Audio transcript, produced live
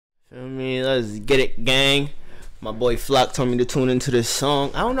Feel me? Let's get it, gang. My boy Flock told me to tune into this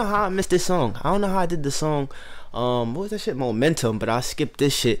song. I don't know how I missed this song. I don't know how I did the song. What was that shit? Momentum, but I skipped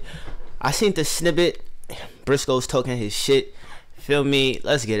this shit. I seen the snippet. Briscoe's talking his shit. Feel me?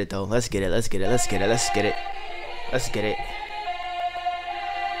 Let's get it though. Let's get it. Let's get it. Let's get it. Let's get it. Let's get it.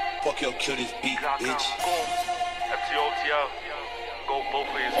 Fuck yo, kill this beat, bitch. Go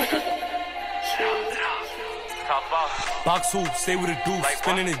both ways, nigga. Box hoop, stay with a deuce.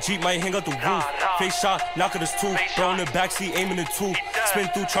 Spinning a Jeep, might hang out the roof. Face shot, knock at his tooth. Throw in the backseat, aiming the tooth. Spin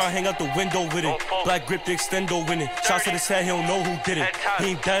through, try and hang out the window with it. Black grip, the extendo winning. Shots to his head, he don't know who did it.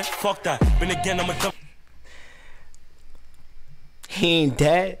 He ain't dead, fuck that. Been again, I'm a dump. He ain't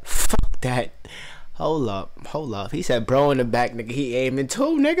dead? Fuck that. Hold up, hold up. He said bro in the back, nigga. He aiming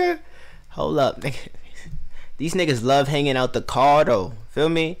too, nigga. Hold up, nigga. These niggas love hanging out the car though. Feel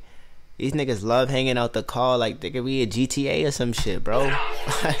me? These niggas love hanging out the car like they could be a GTA or some shit, bro.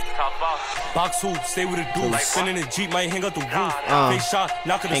 Box hoop, stay with a dude. Spinning a Jeep, might hang out the roof. Face shot,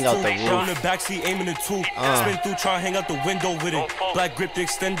 knock at his tooth. Throw in the backseat, aiming the tooth. Spin through, try and hang out the window with it. Black grip, the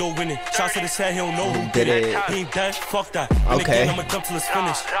extendo winning. Shots to his head, he don't know who did it. He ain't dead, fuck that. Okay. I'ma dump till it's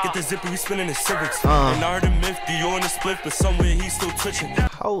finished. Get the zipper, we spinning the Civics. And I heard a myth, Dior in the split, but somewhere he's still twitching.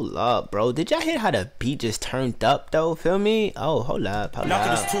 Hold up, bro. Did y'all hear how the beat just turned up though? Feel me? Oh, hold up, hold knock up.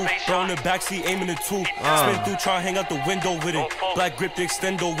 Knock at his tooth. Throw in the backseat, aiming the tooth. Spin through, try and hang out the window with it. Black grip, the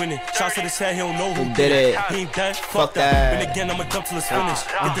extendo winning. Shots to his head, he don't know who did it. He ain't dead, fuck that. Been again, I'ma dump till it's finished.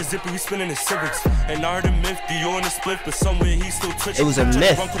 Get the zipper, we spinning the Civics. And I heard a myth, Dior in the split, but somewhere he's still twitching. It was a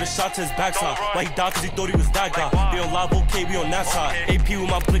myth. Run for the shot to his backside. Why he died cause he thought he was that guy. They on live, okay, we on that side. AP with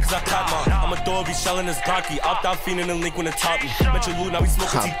my blick cause I caught mine. I'm a dog, be shelling his Glocky. Opt out, feeding the link when it top me. Met your loot, now we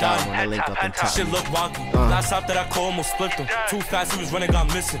smoking, he died. Shit look wacky. Last stop that I call almost split him. Too fast, he was running, got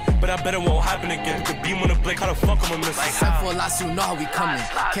missing. But I bet it won't happen again. Could beam on the blick, how the fuck am I missing? Time for a lot, so you know how we coming.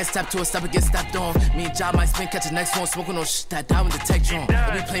 Can't step to a step and get stepped on. Me and Job might spin, catch the next one, smoking on shit that die with the tech drum.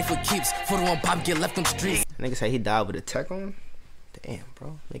 We playing for keeps, for the one Bob get left on the streets. Nigga say he died with a tech on? Damn,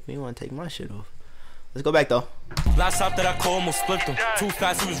 bro. Make me want to take my shit off. Let's go back though. Last stop that I call almost split him. Too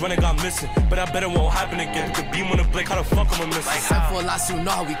fast, he was running, got missing. But I bet it won't happen again. Could beam on the blick, how the fuck am I missing? Time for a lot, so you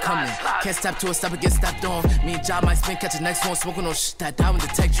know how we coming. Can't step to a step and get stepped on. Me and Job might spin, catch the next one, smoking on shit that die with the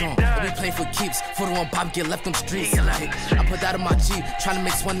tech drum. We playing for keeps, for the one Bob get left on the streets. Like, I put that in my Jeep, trying to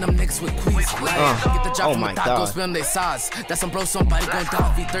mix one of them niggas with queens. Like, get the job from the doc, go spin on their size. That's some bro, somebody gon'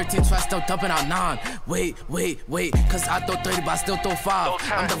 die. V13 twice, still dumping out 9. Wait, cause I throw 30, but I still throw 5.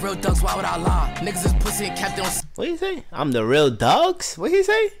 I'm the real thugs, why would I lie? Niggas is pussy and kept on. What he say? I'm the real dogs? What he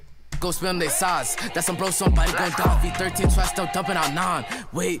say? Go spin their size. That's some bro, somebody gon' die. V13 twice, still dumping out 9.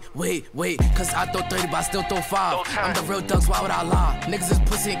 Wait, cause I throw 30, but I still throw 5. I'm the real dogs, why would I lie? Niggas is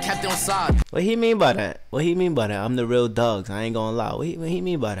pussy and kept on side. What he mean by that? What he mean by that? I'm the real dogs. I ain't gonna lie. What he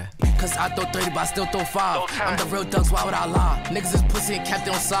mean by that? Cause I throw 30, but I still throw 5. I'm the real dogs, why would I lie? Niggas is pussy and kept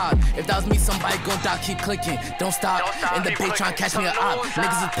on side. If that was me, somebody gon' die, keep clicking. Don't stop. In the bay trying to catch me a op.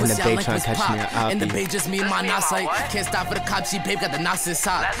 Niggas is pussy, I link with pop. In the bay just me and my knots like can't stop for the cops, she babe got the knocks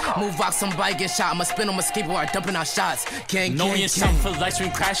inside. Move out, somebody get shot. I'ma spin on my skateboard, dumping out shots. Know yourself for lights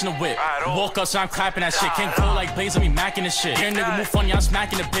when crashing the whip. Walk up, so I'm clapping that shit. Can't go like Blaze, I be macking the shit. Here nigga move funny, I'm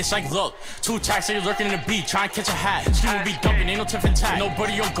smacking the bitch. Like look, 2 tracks, they lurking in the beat, trying to catch a hat. She will be dumping, ain't no tiffin tag.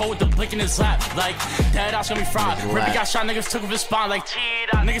 Nobody on go with the blick in his lap. Like that ass gonna be fried. Rippy got shot, niggas took off his spine. Like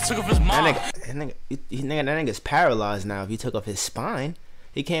niggas took off his mom. That nigga's paralyzed now. If he took off his spine,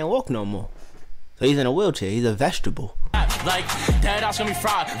 he can't walk no more. So he's in a wheelchair. He's a vegetable. Like that ass gonna be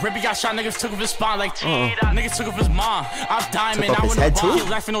fried. Rippy got shot, niggas took off his spine. Like niggas took off his mom. I'm diamond, I wouldn't buy.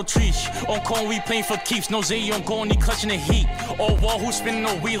 Laughing no trees. On call, we playing for keeps. No Zay on goal, and he clutching the heat. Or wall, who's spinning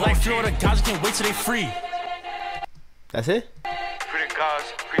no weed. Like few of the guys can't wait till they free. That's it?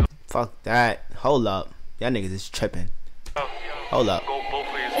 Fuck that. Hold up. Y'all niggas is tripping. Hold up.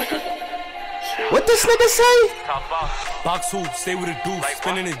 What this nigga say? Box hoop, stay with a deuce.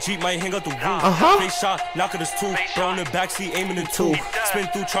 Spinning a Jeep, might hang out the roof. Face shot, knock at his tooth. Throw in the backseat, aiming the tooth. Spin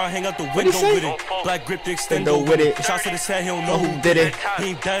through, try and hang out the window with it. Black grip, the extendo with it. Shots to his head, he don't know who did it. He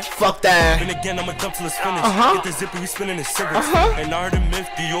ain't dead. Fuck that. Been again, I'ma dump till it's finished. Get the zipper, we spinning the Civics. And I heard a myth,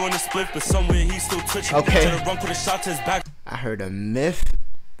 Dior in the split, but somewhere he's still twitching. Okay. Try to run, put a shot to his back. I heard a myth.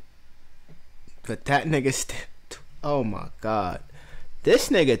 But that nigga oh my god. This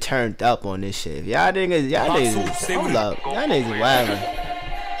nigga turned up on this shit. Y'all niggas, hold up. Y'all niggas wildin'.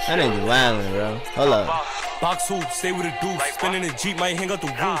 Y'all niggas wildin', bro. Hold up. Box hoop, stay with a deuce. Spinning a Jeep, might hang out the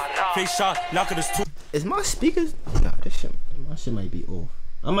roof. Face shot, knock at his tooth. Is my speakers? Nah, this shit, my shit might be off.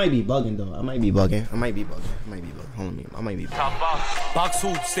 I might be bugging though. I might be bugging. Hold on, I might be bugging. Box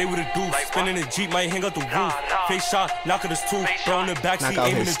hoop, stay with a deuce. Spinning the Jeep, might hang out the roof. Face shot, knock at his tooth. Throw in the backseat,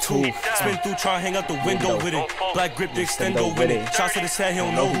 aiming his tooth. Spin through, try and hang out the window with it. Black grip, the extendo with it. Shots to his head, he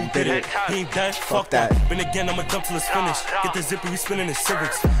don't know who did it. He ain't dead, fuck that. Been again, I'ma dump till it's finished. Get the zippy, we spinning the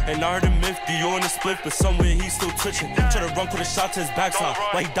Civics. And I heard a myth, Dior in the split, but somewhere he's still twitching. Try to run, put a shot to his backside.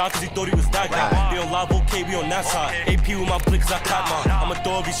 Why he died, cause he thought he was that guy. They on live, okay, we on that side. AP with my blick, cause I caught mine. I'ma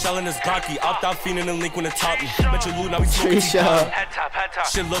throw be shelling his Glocky. Opt out, feeding the link when it top me. Met your loot, now we smoking.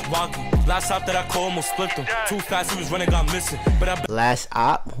 Shit look wonky. Last op that I called almost split him. Too fast, he was running, got missing. But I last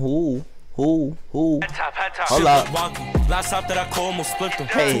op? Who? Hold up. Last op that I called almost split him.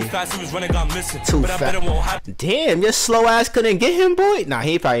 Too fast, he was running, got missing. But I bet it won't happen. Damn, your slow ass couldn't get him, boy. Nah,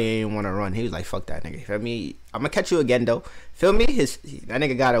 he probably didn't want to run. He was like, fuck that nigga. Feel me? I'm gonna catch you again though. Feel me? That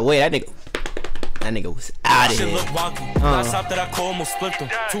nigga got away. That nigga was out of here. Shit look wonky. Last op that I called almost split him.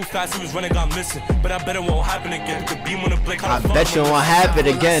 Too fast, he was running, got missing. But I bet it won't happen again. The beam on the blick. I bet you it won't happen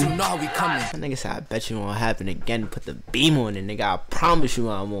again. That nigga said, I bet you it won't happen again. Put the beam on it, nigga. I promise you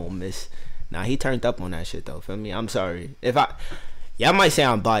I won't miss. Nah, he turned up on that shit though. Feel me? I'm sorry. Y'all might say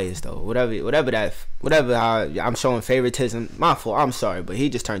I'm biased though. Whatever how I'm showing favoritism. My fault. I'm sorry, but he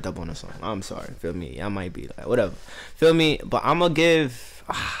just turned up on the song. I'm sorry. Feel me? I might be like whatever. Feel me? But I'm gonna give.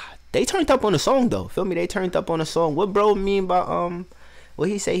 They turned up on the song though. Feel me? They turned up on the song. What bro mean by what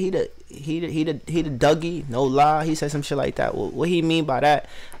he say? He the Dougie. No lie. He said some shit like that. What he mean by that?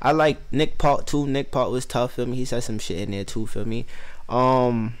 I like Nick Part too. Nick Part was tough. Feel me? He said some shit in there too. Feel me?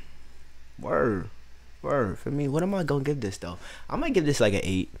 Word. Feel me? What am I gonna give this though? I might give this like an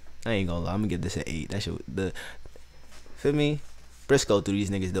 8. I ain't gonna lie. I'm gonna give this an 8. That shit. Feel me? Briscoe threw these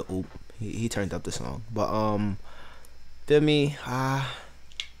niggas the oop. He turned up the song. But feel me?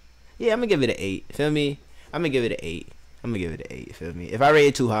 Yeah, I'm gonna give it an 8. Feel me? I'm gonna give it an 8. Feel me? If I rate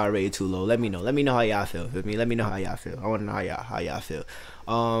it too high, I rate it too low. Let me know. Let me know how y'all feel. Feel me? Let me know how y'all feel. I wanna know how y'all feel.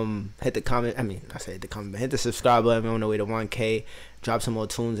 Hit the comment. I said hit the comment. Hit the subscribe button. I'm on the way to 1K. Drop some more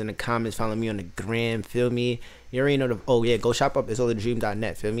tunes in the comments. Follow me on the gram. Feel me? You already know the. Oh yeah, go shop up.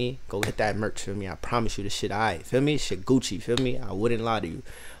 ITSALLADREAM.net. Feel me? Go hit that merch. Feel me? I promise you the shit. Alright. Feel me? Shit Gucci. Feel me? I wouldn't lie to you.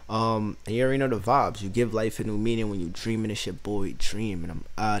 And you already know the vibes. You give life a new meaning when you dreaming. It's your boy Dream, and I'm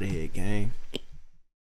out of here, gang.